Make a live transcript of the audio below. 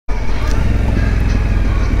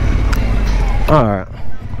Alright,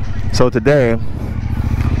 so today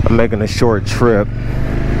I'm making a short trip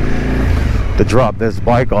to drop this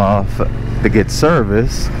bike off to get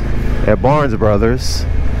service at Barnes Brothers,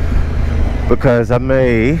 because I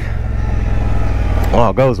may,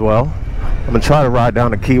 well, it goes well, I'm gonna try to ride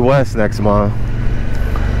down to Key West next month,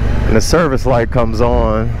 and the service light comes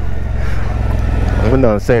on. I'm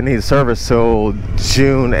gonna say it needs service till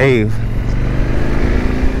June 8th,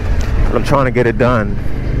 but I'm trying to get it done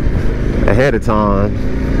ahead of time.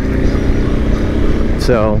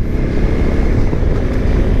 So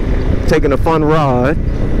taking a fun ride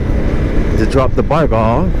to drop the bike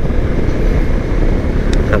off,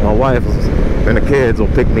 and my wife and the kids will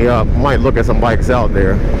pick me up. Might look at some bikes out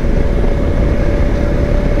there.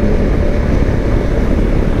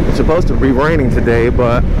 It's supposed to be raining today,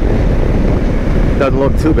 but doesn't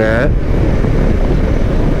look too bad.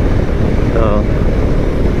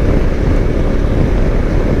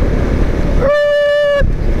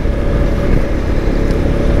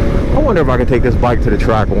 I wonder if I can take this bike to the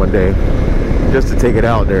track one day, just to take it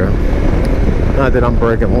out there. Not that I'm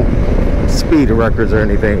breaking speed records or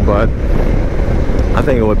anything, but I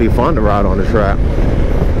think it would be fun to ride on the track.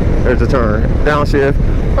 There's the turn, downshift.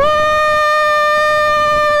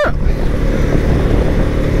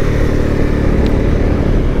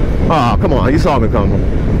 Oh, come on, you saw me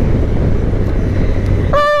coming.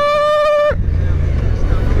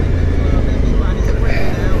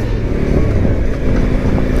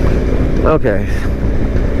 Okay,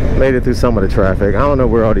 made it through some of the traffic. I don't know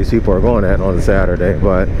where all these people are going at on a Saturday,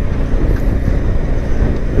 but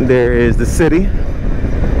there is the city.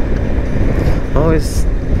 Always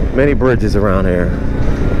many bridges around here.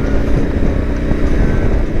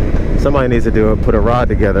 Somebody needs to put a ride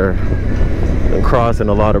together and crossing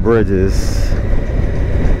a lot of bridges.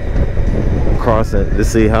 Crossing to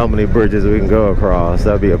see how many bridges we can go across.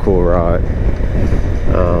 That'd be a cool ride.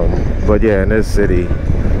 But yeah, in this city,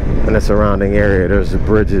 in the surrounding area, there's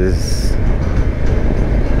bridges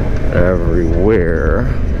everywhere.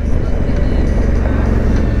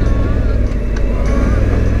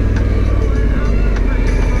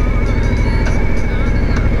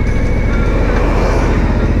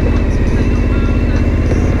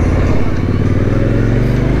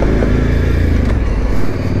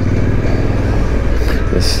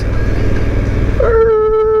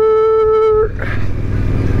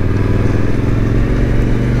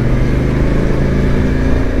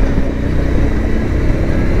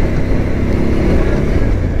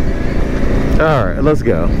 Alright, let's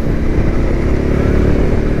go.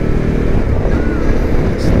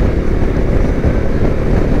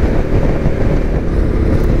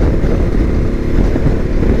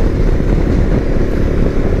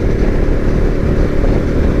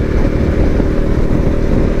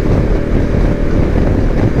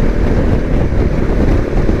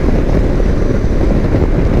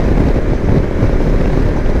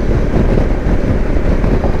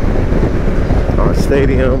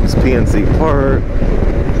 Stadiums, PNC Park,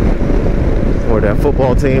 where that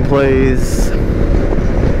football team plays.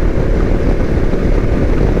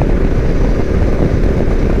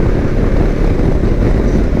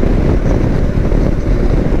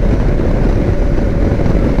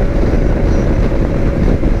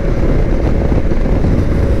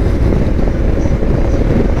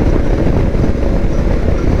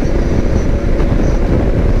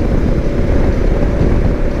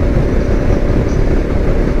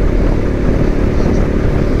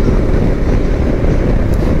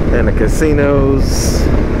 Casinos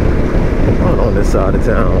on this side of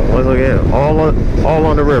town. Once again, all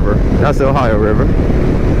on the river. That's the Ohio River.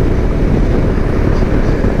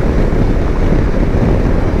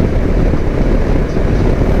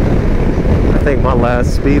 I think my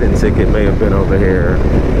last speeding ticket may have been over here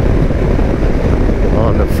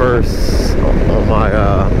on the first, on my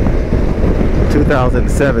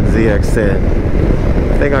 2007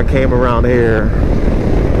 ZX10. I think I came around here.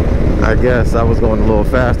 I guess I was going a little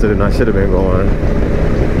faster than I should have been going.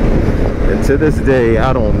 And to this day,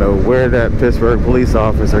 I don't know where that Pittsburgh police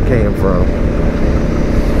officer came from.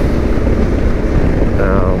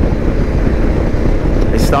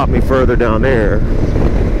 They stopped me further down there.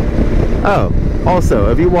 Oh, also,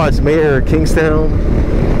 if you watch Mayor of Kingstown,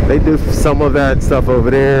 they do some of that stuff over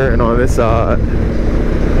there, and on this side,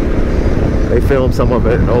 they filmed some of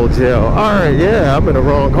it in Old Jail. Alright, yeah, I'm in the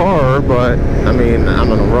wrong car, but I mean,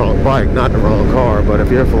 I'm on the wrong bike, not the wrong car, but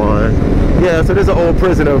if you're flying. Yeah, so there's an old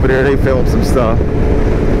prison over there. They filmed some stuff.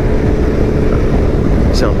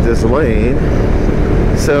 Jump this lane.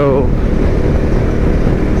 So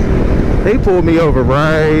they pulled me over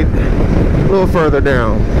right a little further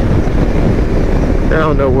down. I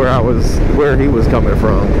don't know where he was coming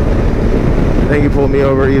from. I think he pulled me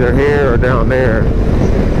over either here or down there.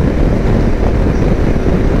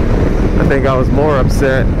 I think I was more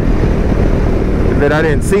upset that I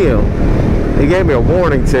didn't see him. He gave me a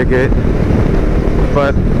warning ticket,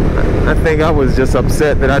 but I think I was just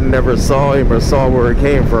upset that I never saw him or saw where he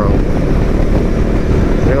came from. I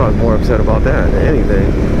think I was more upset about that than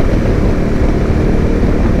anything.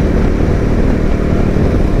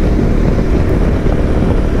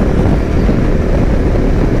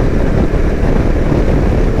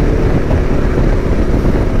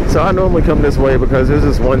 So I normally come this way because there's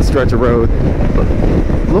this one stretch of road,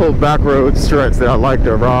 little back road stretch that I like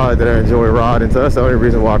to ride, that I enjoy riding. So that's the only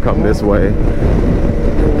reason why I come this way.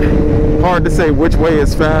 Hard to say which way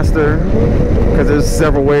is faster because there's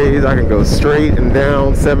several ways. I can go straight and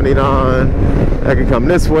down 79. I can come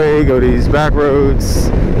this way, go these back roads,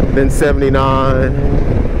 then 79.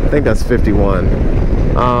 I think that's 51.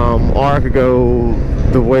 Or I could go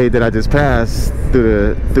the way that I just passed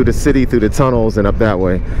through the city, through the tunnels, and up that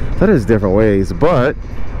way. That is different ways. But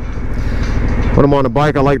when I'm on a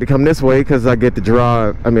bike, I like to come this way because I get to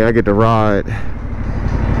drive. I mean, I get to ride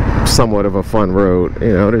somewhat of a fun road.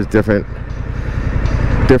 You know, there's different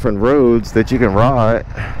roads that you can ride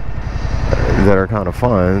that are kind of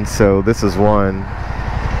fun. So this is one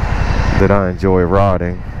that I enjoy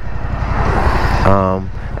riding.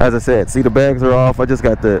 As I said, see, the bags are off. I just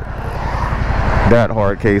got that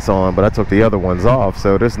hard case on, but I took the other ones off,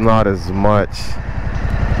 so there's not as much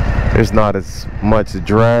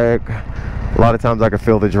drag. A lot of times I can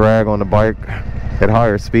feel the drag on the bike at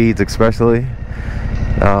higher speeds, especially.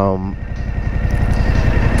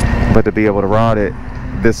 But to be able to ride it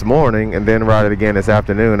this morning and then ride it again this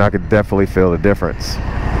afternoon, I could definitely feel the difference.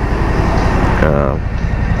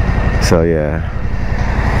 So yeah,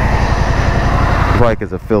 the bike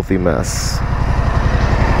is a filthy mess.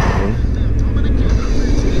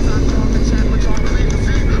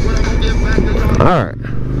 Alright,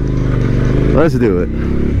 let's do it.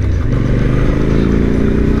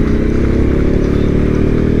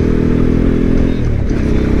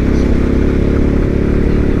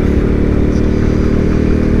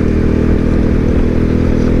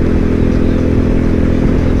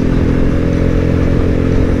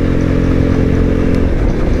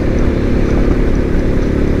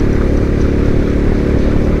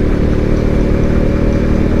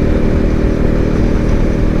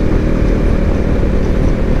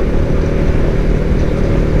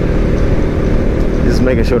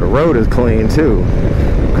 Making sure the road is clean too,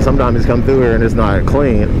 because sometimes you come through here and it's not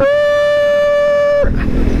clean.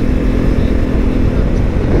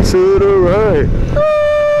 To the right.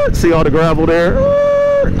 See all the gravel there?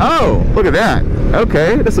 Oh, look at that.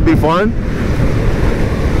 Okay, this will be fun.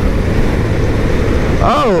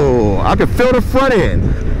 Oh, I can feel the front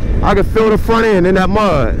end. I can feel the front end in that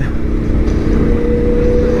mud.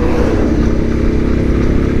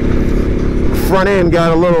 Front end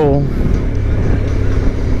got a little...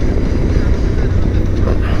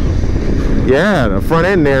 Yeah, the front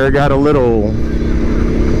end there got a little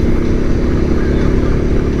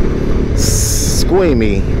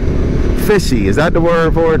squeamy, fishy. Is that the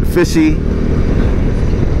word for it? Fishy.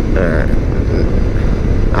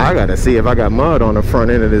 I gotta see if I got mud on the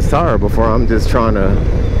front end of this tire before I'm just trying to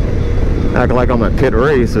act like I'm at pit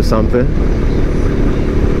race or something.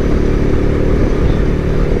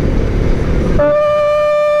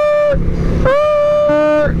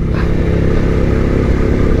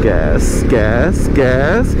 Gas, gas,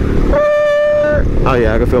 gas. Oh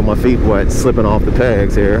yeah, I can feel my feet wet slipping off the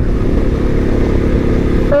pegs here.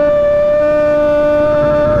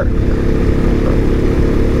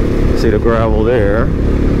 See the gravel there.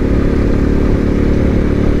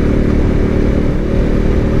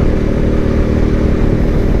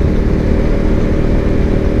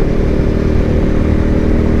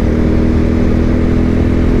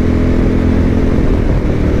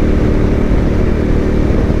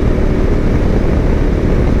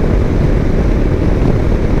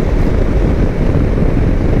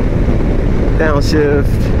 Downshift.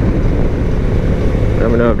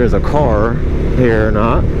 Never know if there's a car here or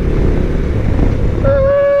not.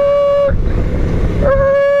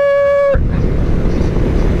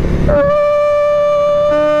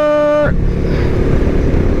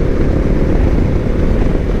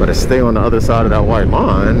 Better stay on the other side of that white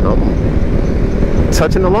line. I'm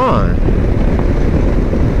touching the line.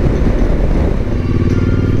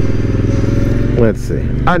 Let's see.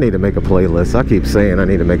 I need to make a playlist. I keep saying I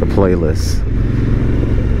need to make a playlist.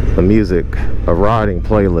 A music, a riding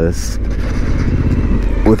playlist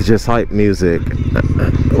with just hype music,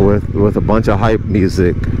 with a bunch of hype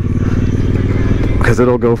music because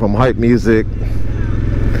it'll go from hype music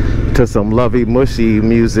to some lovey mushy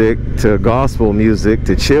music to gospel music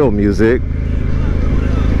to chill music.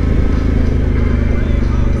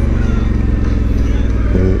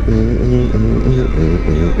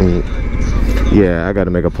 Yeah, I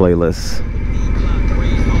gotta make a playlist.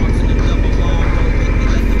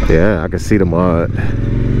 Yeah, I can see the mud.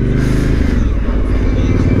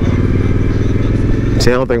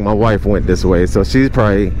 See, I don't think my wife went this way, so she's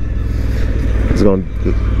probably is gonna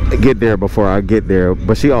get there before I get there.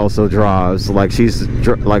 But she also drives like she's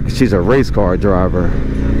a race car driver.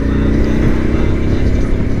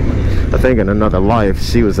 I think in another life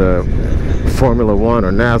she was a Formula One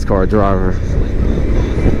or NASCAR driver.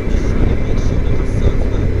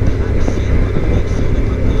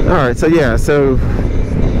 Alright, so yeah, so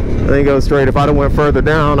I think go straight. If I'd have went further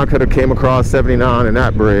down, I could have came across 79 in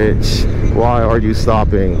that bridge. Why are you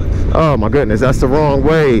stopping? Oh my goodness, that's the wrong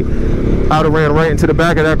way. I'd have ran right into the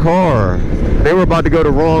back of that car. They were about to go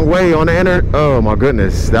the wrong way on the inner. Oh my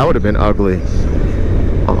goodness, that would have been ugly.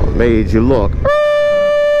 Oh, made you look.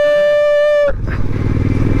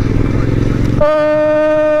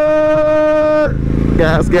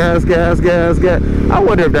 Gas, gas, gas, gas, gas. I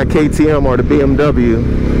wonder if that KTM or the BMW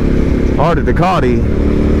or the Ducati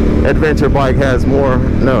adventure bike has more.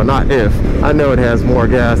 No, not if. I know it has more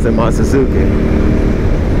gas than my Suzuki.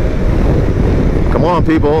 Come on,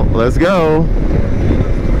 people. Let's go.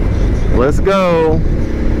 Let's go.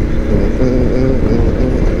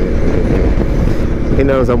 He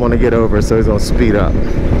knows I want to get over, so he's going to speed up.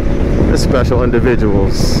 The special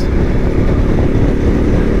individuals.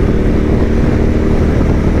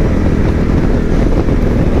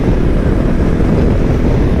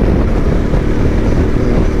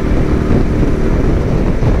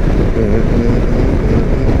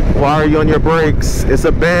 Why are you on your brakes? It's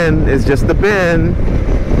a bend. It's just a bend.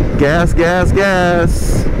 Gas, gas,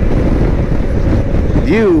 gas.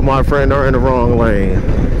 You, my friend, are in the wrong lane.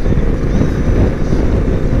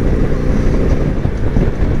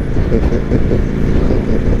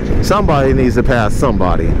 Somebody needs to pass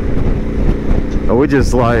somebody. And we're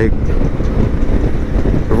just like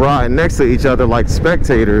riding next to each other like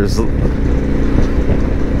spectators.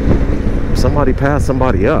 Somebody pass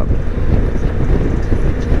somebody up.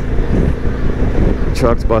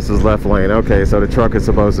 Trucks, buses, left lane. Okay, so the truck is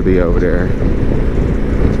supposed to be over there.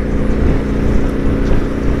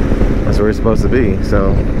 That's where he's supposed to be,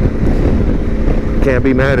 so can't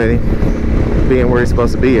be mad at him being where he's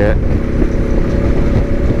supposed to be at.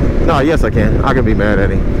 No, yes I can. I can be mad at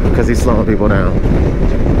him because he's slowing people down.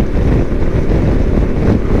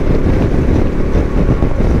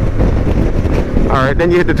 Alright, then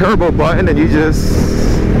you hit the turbo button and you just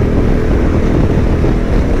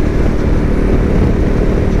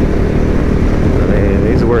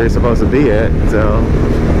where he's supposed to be at, so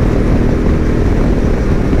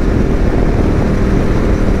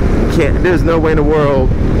there's no way in the world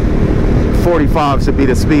 45 should be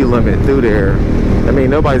the speed limit through there. I mean,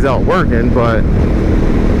 nobody's out working, but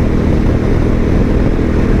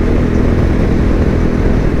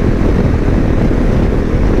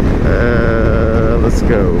let's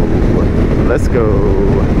go. Let's go.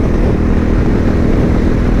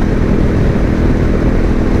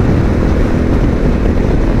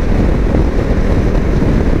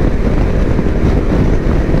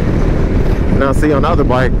 Now see, on the other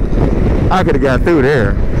bike, I could have got through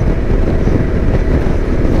there.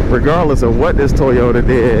 Regardless of what this Toyota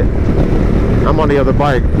did, I'm on the other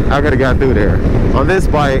bike, I could have got through there. On this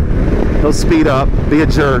bike, he'll speed up, be a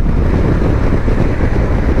jerk.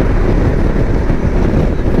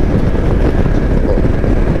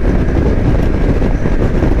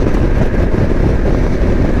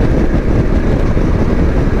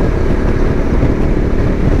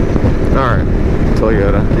 Alright,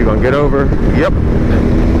 Toyota, you gonna get over? Yep.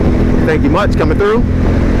 Thank you much, coming through.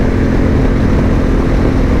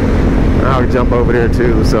 I'll jump over there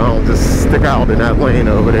too, so I don't just stick out in that lane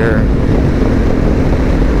over there.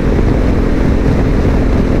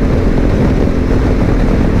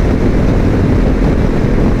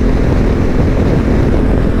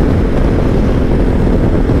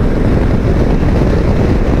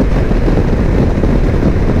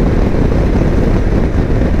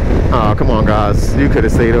 Oh, come on guys, you could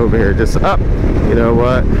have stayed over here just up. You know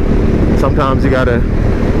what? Sometimes you gotta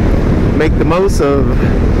make the most of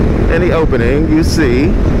any opening you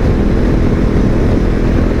see.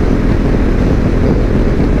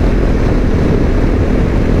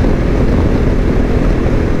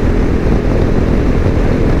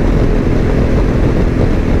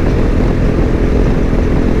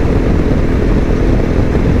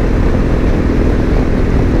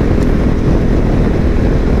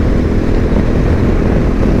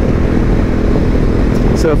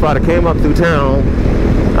 knew if I'd have came up through town,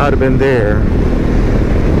 I'd have been there.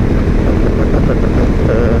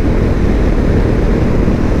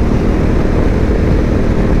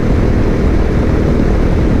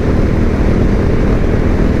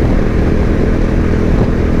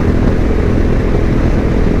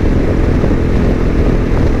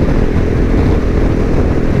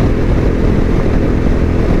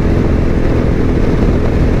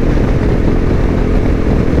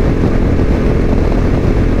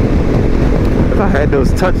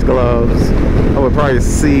 Those touch gloves, I would probably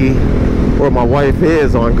see where my wife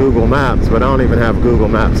is on Google Maps, but I don't even have Google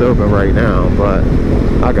Maps open right now. But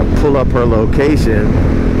I can pull up her location,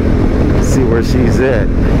 see where she's at.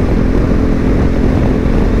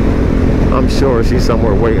 I'm sure she's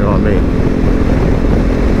somewhere waiting on me.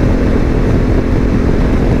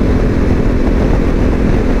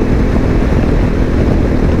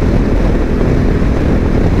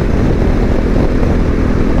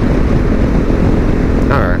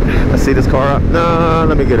 See this car up? No,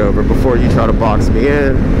 let me get over before you try to box me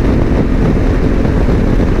in.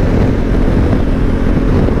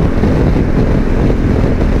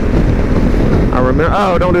 I remember,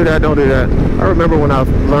 oh, don't do that, don't do that. I remember when I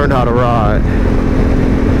learned how to ride.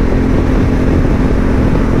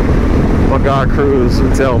 My guy Cruz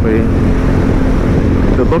would tell me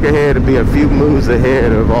to look ahead and be a few moves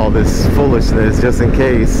ahead of all this foolishness just in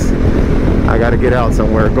case I got to get out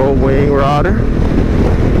somewhere. Go wing rider.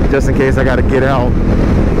 Just in case I got to get out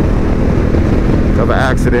of an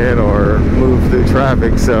accident or move through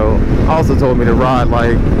traffic. So also told me to ride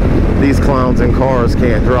like these clowns in cars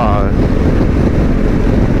can't drive.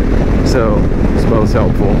 So it's most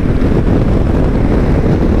helpful.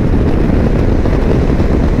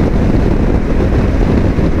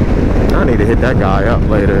 I need to hit that guy up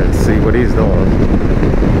later and see what he's doing.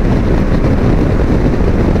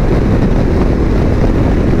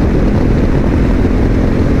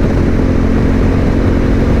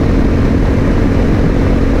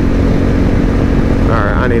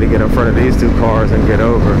 I need to get in front of these two cars and get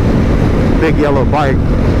over. Big yellow bike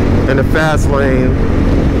in the fast lane,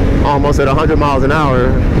 almost at 100 miles an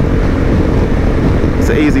hour. It's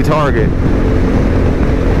an easy target.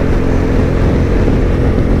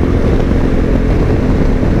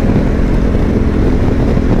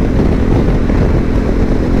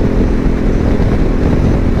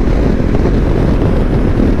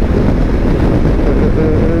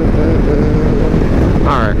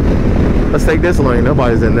 Let's take this lane.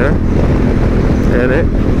 Nobody's in there. And it.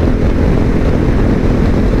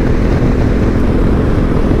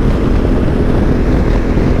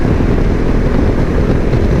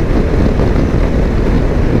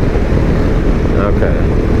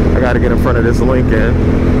 Okay. I got to get in front of this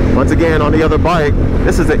Lincoln. Once again, on the other bike,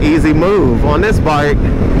 this is an easy move. On this bike,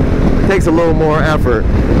 it takes a little more effort.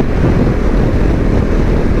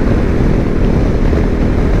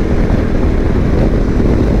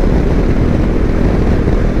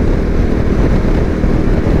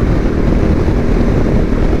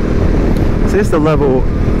 It's the level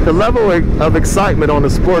of excitement on the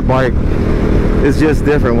sport bike is just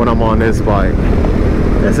different when I'm on this bike.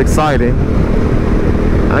 It's exciting.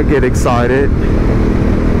 I get excited,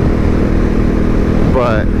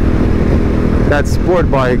 but that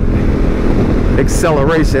sport bike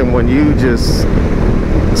acceleration, when you just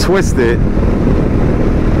twist it,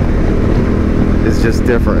 is just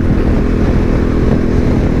different.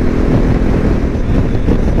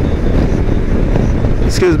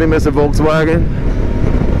 Excuse me, Mr. Volkswagen.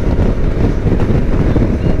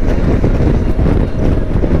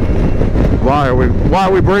 Why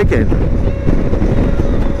are we braking?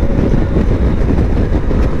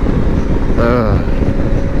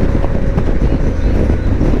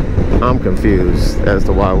 I'm confused as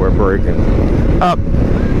to why we're braking. Up.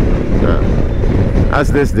 That's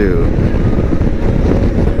this dude.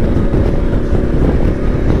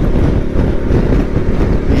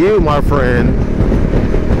 You, my friend,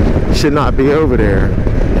 should not be over there.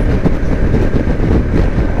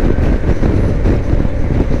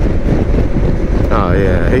 Oh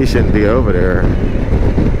yeah, he shouldn't be over there.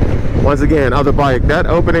 Once again, other bike, that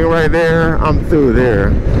opening right there, I'm through there.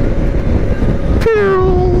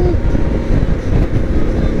 Pew!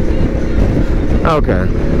 Okay.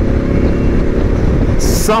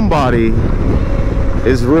 Somebody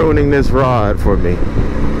is ruining this ride for me.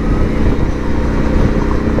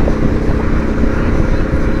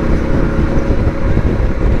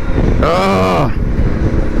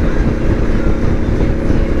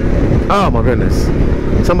 Oh my goodness.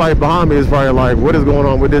 Somebody behind me is probably like, what is going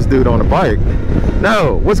on with this dude on the bike?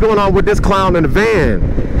 No, what's going on with this clown in the van?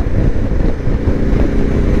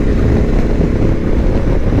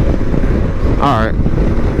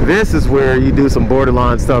 This is where you do some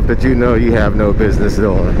borderline stuff that you know you have no business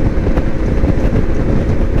doing.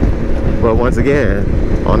 But once again,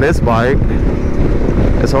 on this bike,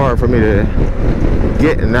 it's hard for me to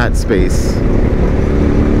get in that space.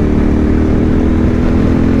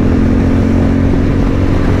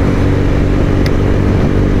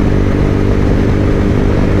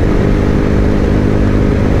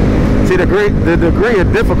 See, the degree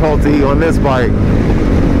of difficulty on this bike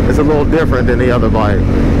is a little different than the other bike.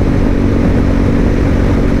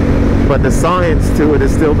 But the science to it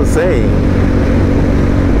is still the same.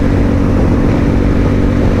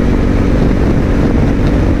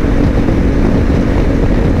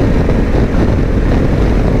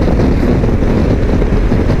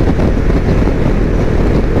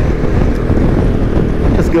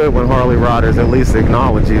 It's good when Harley riders at least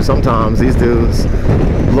acknowledge you. Sometimes these dudes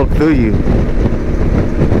look through you.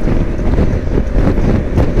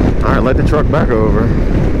 Alright, let the truck back over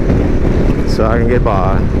so I can get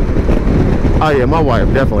by. Oh yeah, my wife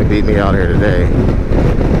definitely beat me out here today.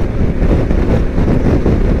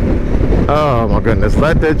 Oh my goodness,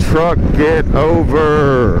 let the truck get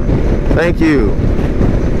over. Thank you.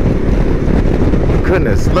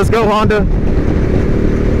 Goodness, let's go, Honda.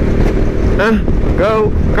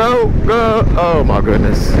 Go, go, go. Oh my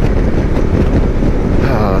goodness.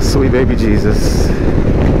 Oh, sweet baby Jesus.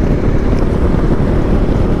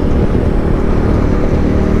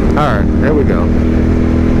 Alright, there we go.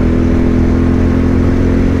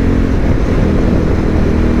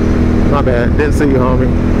 My bad, didn't see you,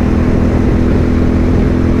 homie.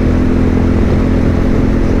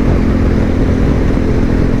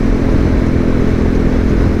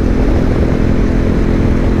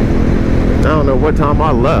 I don't know what time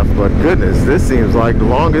I left, but goodness, this seems like the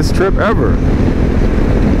longest trip ever.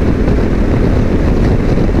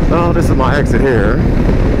 Oh, this is my exit here.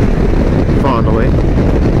 Fondly.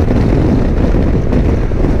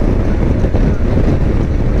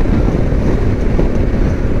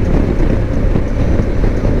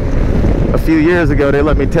 A few years ago, they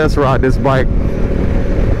let me test ride this bike.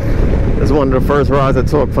 It's one of the first rides I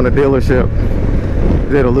took from the dealership.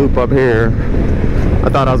 Did a loop up here. I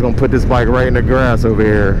thought I was gonna put this bike right in the grass over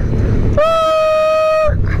here.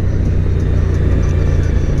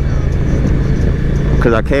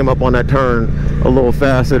 Because I came up on that turn a little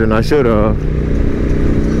faster than I should have.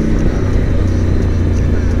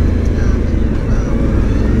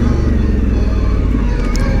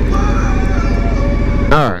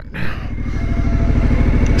 Alright.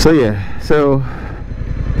 So yeah, so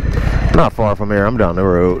not far from here, I'm down the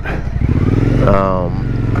road.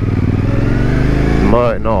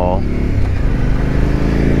 Mud and all.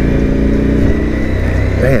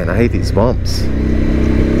 Man, I hate these bumps.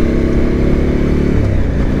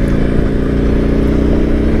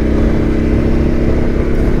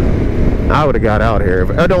 I would have got out here.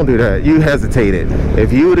 Don't do that. You hesitated.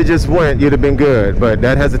 If you would have just went, you'd have been good. But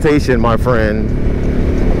that hesitation, my friend,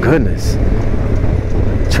 goodness.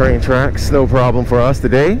 Train tracks, no problem for us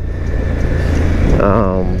today.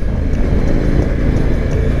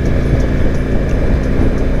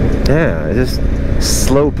 Yeah, just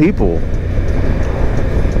slow people.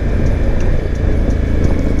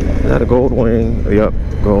 Is that a gold wing? Yep,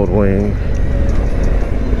 gold wing.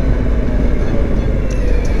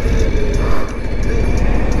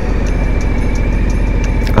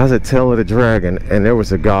 I was at Tail of the Dragon, and there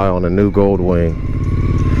was a guy on a new gold wing.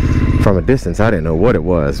 From a distance, I didn't know what it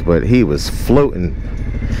was, but he was floating.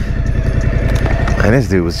 And this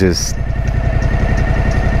dude was just...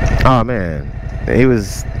 oh man, he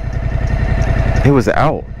was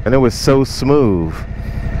out, and it was so smooth.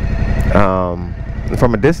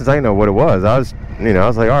 From a distance, I didn't know what it was. I was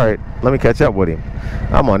like, all right, let me catch up with him.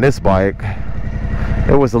 I'm on this bike.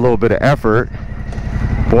 It was a little bit of effort,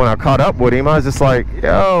 but when I caught up with him, I was just like,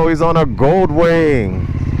 yo, he's on a gold wing.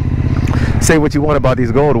 Say what you want about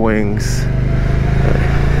these gold wings.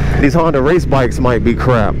 These Honda race bikes might be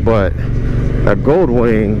crap, but a gold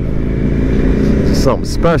wing is something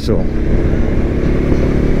special.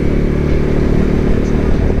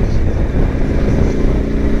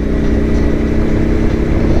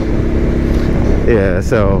 Yeah,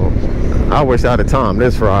 so I wish I'd have timed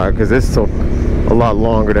this ride, because this took a lot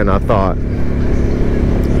longer than I thought.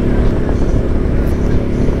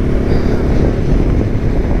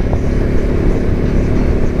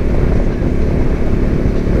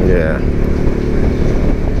 Yeah.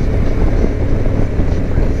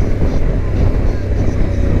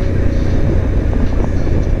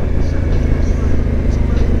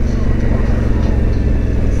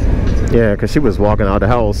 Yeah, because she was walking out of the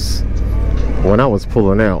house when I was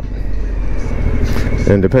pulling out.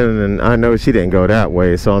 And depending, I know she didn't go that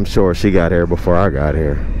way, so I'm sure she got here before I got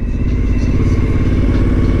here.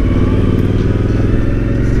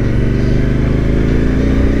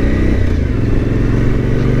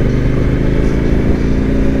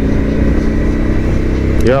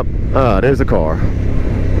 Yep. Ah, there's a car.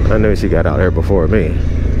 I knew she got out here before me.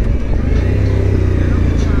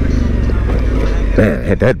 Man,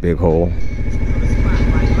 hit that big hole.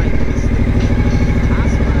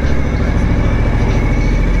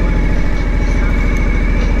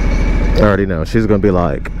 I already know. She's gonna be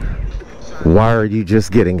like, why are you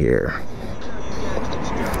just getting here?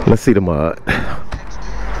 Let's see the mud.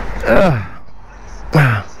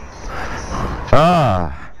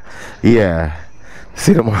 Yeah.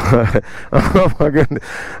 See the mud. Oh my goodness.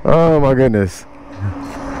 Oh my goodness.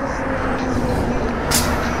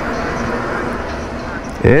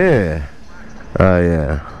 Yeah. Oh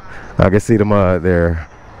yeah. I can see the mud there.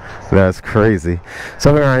 That's crazy.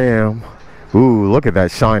 So here I am. Ooh, look at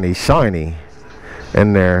that shiny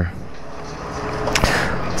in there.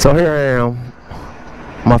 So here I am,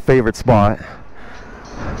 my favorite spot.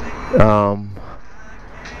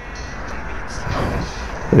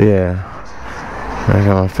 Yeah, I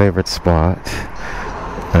got my favorite spot.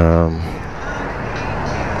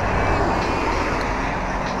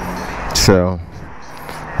 So,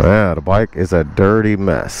 the bike is a dirty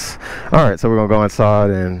mess. All right, so we're gonna go inside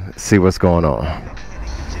and see what's going on.